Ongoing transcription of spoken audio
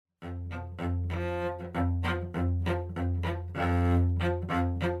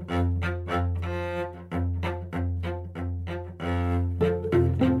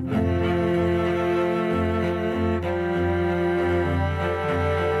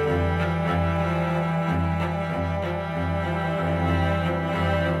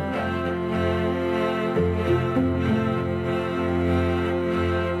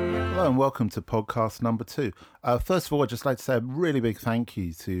and welcome to podcast number 2. First of all, I'd just like to say a really big thank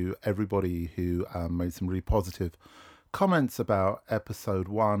you to everybody who made some really positive comments about episode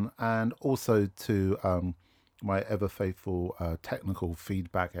 1, and also to my ever faithful technical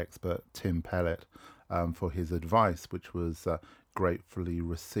feedback expert, Tim Pellet, for his advice, which was gratefully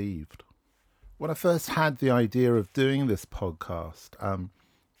received. When I first had the idea of doing this podcast,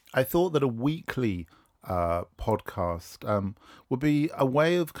 I thought that a weekly podcast would be a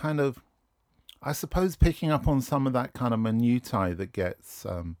way of kind of, I suppose, picking up on some of that kind of minutiae that gets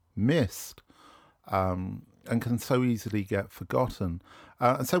missed and can so easily get forgotten.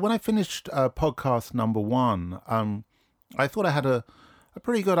 And so when I finished podcast number 1, I thought I had a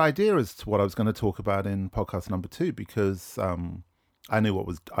pretty good idea as to what I was going to talk about in podcast number 2, because I knew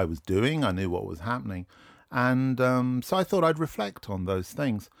what I was doing, I knew what was happening, and so I thought I'd reflect on those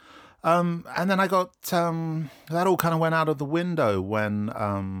things. And then I got, that all kind of went out of the window when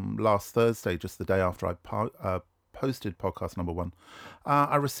last Thursday, just the day after I posted podcast number 1,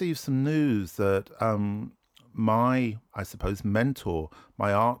 I received some news that my, I suppose, mentor,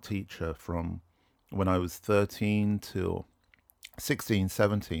 my art teacher from when I was 13 till 16,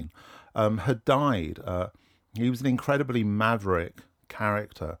 17, had died. He was an incredibly maverick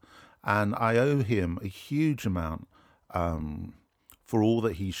character, and I owe him a huge amount for all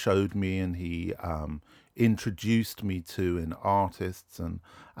that he showed me and he introduced me to in artists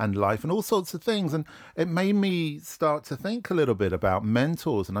and life and all sorts of things. And it made me start to think a little bit about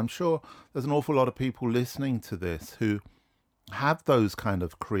mentors. And I'm sure there's an awful lot of people listening to this who have those kind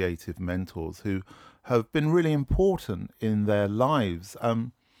of creative mentors who have been really important in their lives.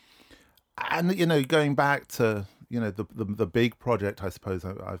 And, you know, going back to, you know, the big project, I suppose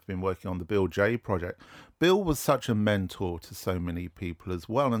I've been working on, the Bill J project. Bill was such a mentor to so many people as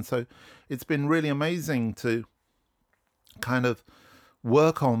well. And so it's been really amazing to kind of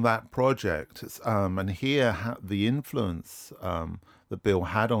work on that project and hear the influence that Bill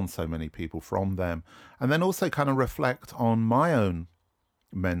had on so many people from them. And then also kind of reflect on my own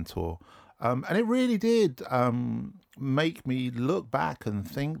mentor. And it really did make me look back and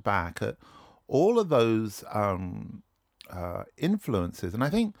think back at all of those influences. And I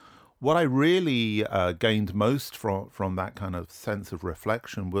think what I really gained most from that kind of sense of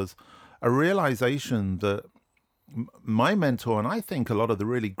reflection was a realization that my mentor, and I think a lot of the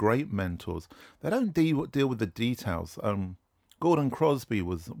really great mentors, they don't deal with the details. Gordon Crosby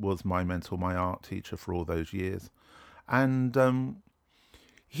was my mentor, my art teacher for all those years. And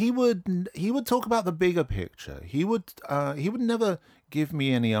he would talk about the bigger picture. He would never give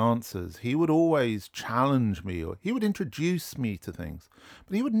me any answers. He would always challenge me, or he would introduce me to things,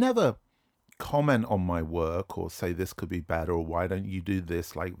 but he would never comment on my work or say this could be better, or why don't you do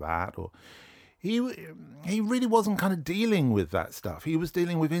this like that, or he really wasn't kind of dealing with that stuff. He was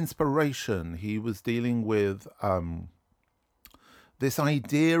dealing with inspiration. He was dealing with this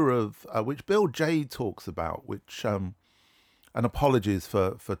idea of which Bill J talks about, which and apologies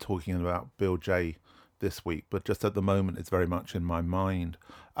for talking about Bill J this week, but just at the moment it's very much in my mind.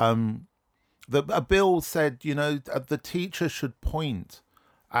 Bill said, you know, the teacher should point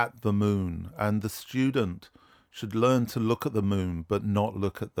at the moon and the student should learn to look at the moon but not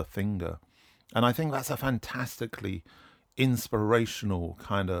look at the finger. And I think that's a fantastically inspirational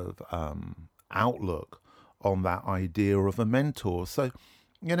kind of outlook on that idea of a mentor. So,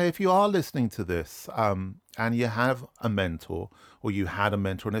 you know, if you are listening to this and you have a mentor, or you had a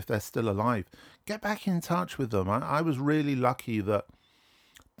mentor, and if they're still alive, get back in touch with them. I was really lucky that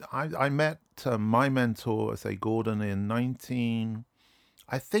I met my mentor, say Gordon, in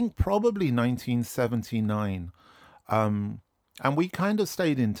probably 1979. And we kind of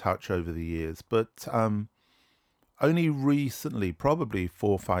stayed in touch over the years, but only recently, probably 4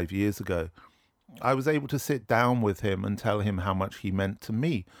 or 5 years ago, I was able to sit down with him and tell him how much he meant to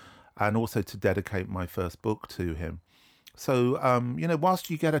me, and also to dedicate my first book to him. So, you know, whilst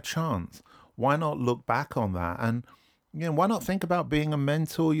you get a chance, why not look back on that? And, you know, why not think about being a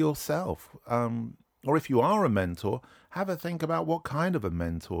mentor yourself? Or if you are a mentor, have a think about what kind of a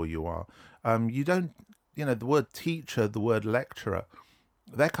mentor you are. You don't, you know, the word teacher, the word lecturer,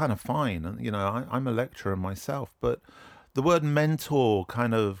 they're kind of fine. And, you know, I'm a lecturer myself, but the word mentor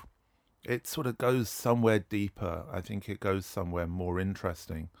kind of, it sort of goes somewhere deeper. I think it goes somewhere more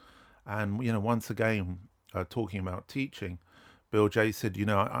interesting. And, you know, once again, talking about teaching, Bill J said, you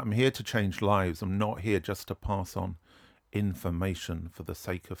know, I'm here to change lives. I'm not here just to pass on information for the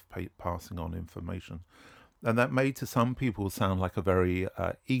sake of passing on information. And that may to some people sound like a very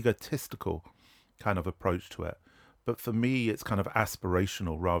egotistical kind of approach to it. But for me, it's kind of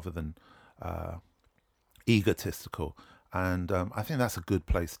aspirational rather than egotistical. And I think that's a good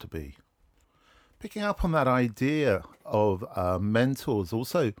place to be. Picking up on that idea of mentors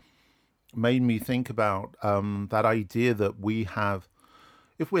also made me think about that idea that we have,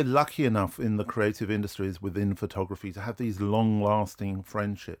 if we're lucky enough in the creative industries within photography, to have these long-lasting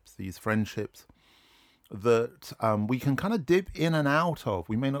friendships, these friendships that we can kind of dip in and out of.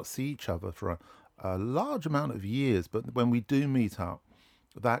 We may not see each other for a large amount of years, but when we do meet up,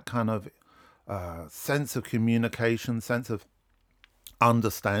 that kind of sense of communication, sense of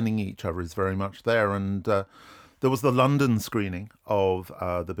understanding each other is very much there. And there was the London screening of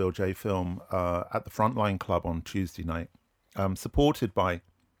the Bill J film at the Frontline Club on Tuesday night, supported by,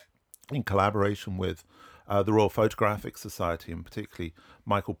 in collaboration with the Royal Photographic Society, and particularly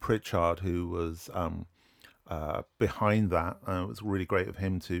Michael Pritchard, who was behind that. It was really great of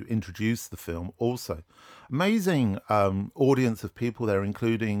him to introduce the film also. Amazing audience of people there,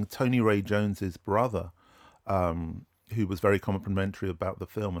 including Tony Ray Jones's brother, who was very complimentary about the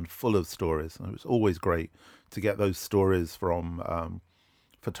film and full of stories. And it was always great to get those stories from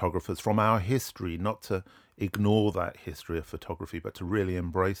photographers, from our history, not to ignore that history of photography, but to really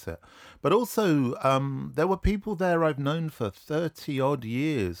embrace it. But also, there were people there I've known for 30 odd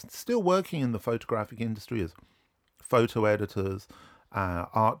years, still working in the photographic industry as photo editors,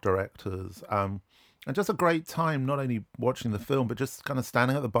 art directors, and just a great time, not only watching the film, but just kind of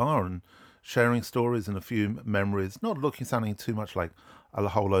standing at the bar and sharing stories and a few memories, not sounding too much like a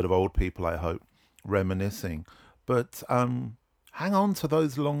whole load of old people, I hope, reminiscing, but hang on to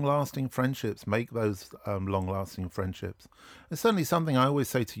those long-lasting friendships, make those long-lasting friendships. And certainly something I always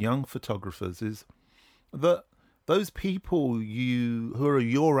say to young photographers is that those people who are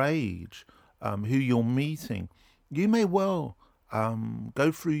your age, who you're meeting, you may well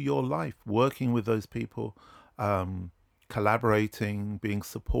go through your life working with those people, collaborating, being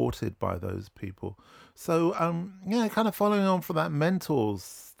supported by those people. So, kind of following on from that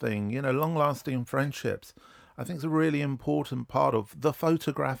mentors thing, long-lasting friendships, I think is a really important part of the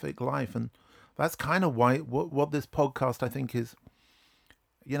photographic life. And that's kind of why what this podcast, I think, is,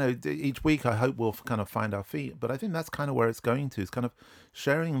 each week I hope we'll kind of find our feet. But I think that's kind of where it's going to, is kind of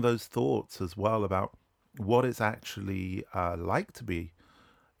sharing those thoughts as well about what it's actually like to be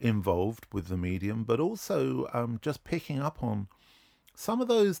involved with the medium, but also just picking up on some of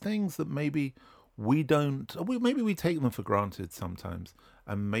those things that maybe we take them for granted sometimes,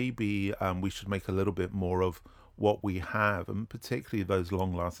 and maybe we should make a little bit more of what we have, and particularly those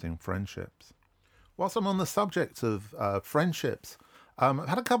long-lasting friendships. Whilst I'm on the subject of friendships, I've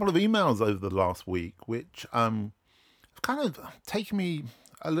had a couple of emails over the last week, which have kind of taken me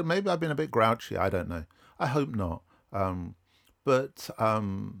maybe I've been a bit grouchy, I don't know. I hope not. But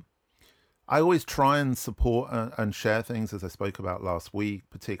I always try and support and share things, as I spoke about last week,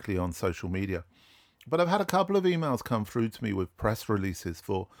 particularly on social media. But I've had a couple of emails come through to me with press releases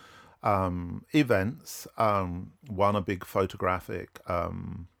for events. One, a big photographic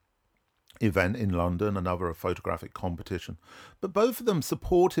event in London, another a photographic competition. But both of them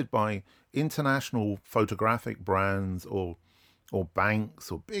supported by international photographic brands or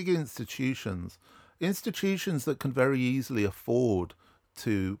banks or big institutions that can very easily afford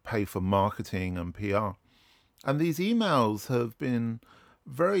to pay for marketing and PR. And these emails have been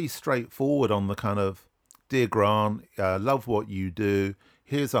very straightforward on the kind of, "Dear Grant, love what you do.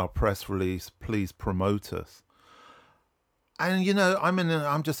 Here's our press release. Please promote us." And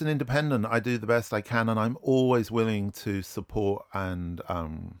I'm just an independent. I do the best I can, and I'm always willing to support and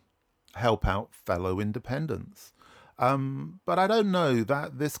help out fellow independents. But I don't know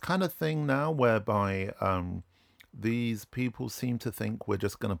that this kind of thing now, whereby these people seem to think we're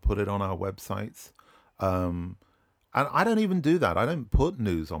just going to put it on our websites. And I don't even do that. I don't put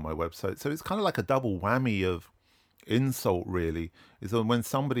news on my website. So it's kind of like a double whammy of insult, really, is that when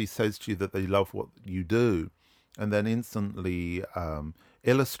somebody says to you that they love what you do, and then instantly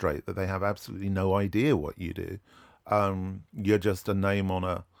illustrate that they have absolutely no idea what you do, you're just a name on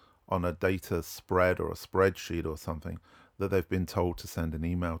a data spread or a spreadsheet or something that they've been told to send an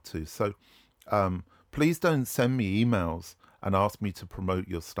email to. So please don't send me emails and ask me to promote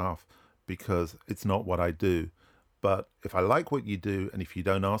your stuff, because it's not what I do. But if I like what you do, and if you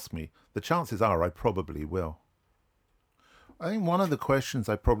don't ask me, the chances are I probably will. I think one of the questions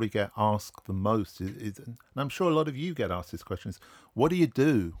I probably get asked the most is, and I'm sure a lot of you get asked this question, is, what do you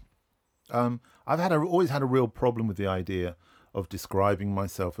do? I've always had a real problem with the idea of describing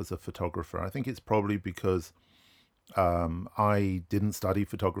myself as a photographer. I think it's probably because I didn't study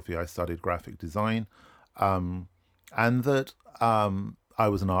photography. I studied graphic design, and that I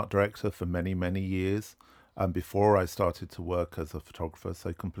was an art director for many, many years before I started to work as a photographer,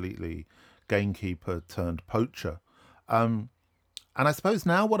 so completely gamekeeper turned poacher. And I suppose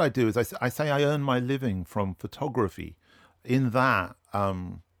now what I do is I say I earn my living from photography, in that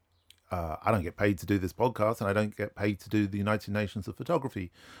I don't get paid to do this podcast, and I don't get paid to do the United Nations of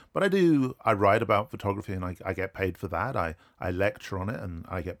Photography. But I write about photography, and I get paid for that. I lecture on it, and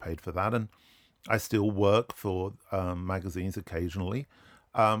I get paid for that. And I still work for magazines occasionally,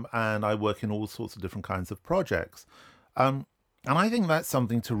 and I work in all sorts of different kinds of projects. And I think that's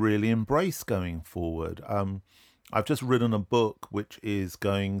something to really embrace going forward. I've just written a book which is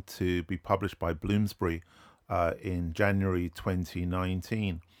going to be published by Bloomsbury in January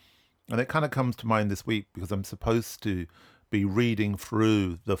 2019. And it kind of comes to mind this week because I'm supposed to be reading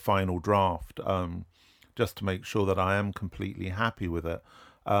through the final draft just to make sure that I am completely happy with it.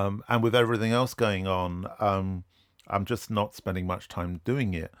 And with everything else going on, I'm just not spending much time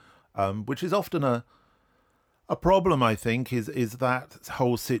doing it, which is often a problem, I think, is that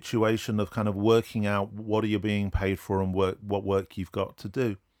whole situation of kind of working out what are you being paid for and what work you've got to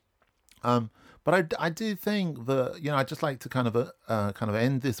do. But I do think that, I'd just like to kind of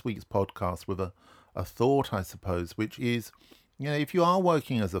end this week's podcast with a thought, I suppose, which is, if you are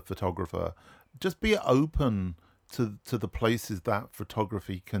working as a photographer, just be open to the places that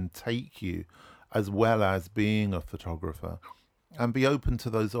photography can take you, as well as being a photographer, and be open to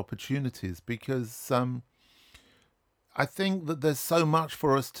those opportunities, because I think that there's so much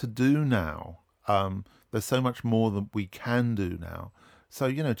for us to do now. There's so much more that we can do now. So,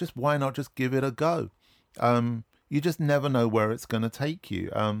 just why not just give it a go? You just never know where it's going to take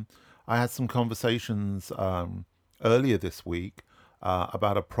you. I had some conversations earlier this week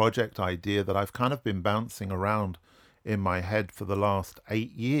about a project idea that I've kind of been bouncing around in my head for the last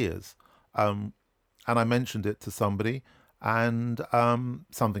 8 years. And I mentioned it to somebody, and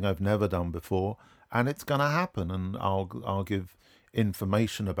something I've never done before. And it's going to happen, and I'll give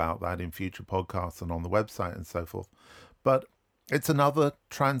information about that in future podcasts and on the website and so forth. But it's another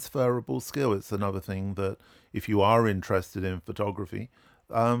transferable skill. It's another thing that if you are interested in photography,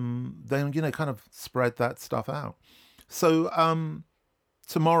 then, kind of spread that stuff out. So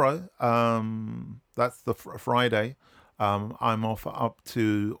tomorrow, that's the Friday, I'm off up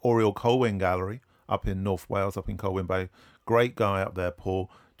to Oriel Colwyn Gallery up in North Wales, up in Colwyn Bay. Great guy up there, Paul.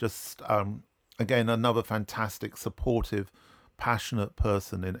 Just... again, another fantastic, supportive, passionate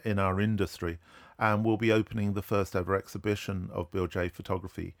person in our industry. And we'll be opening the first ever exhibition of Bill J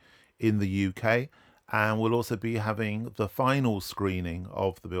photography in the UK. And we'll also be having the final screening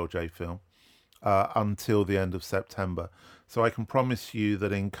of the Bill J film until the end of September. So I can promise you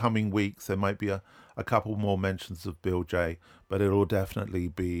that in coming weeks, there might be a couple more mentions of Bill J, but it'll definitely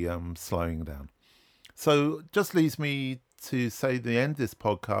be slowing down. So just leaves me to say the end of this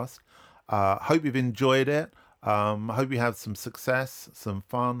podcast. Hope you've enjoyed it. Hope you have some success, some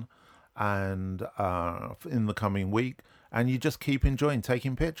fun, and in the coming week. And you just keep enjoying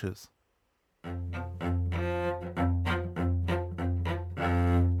taking pictures.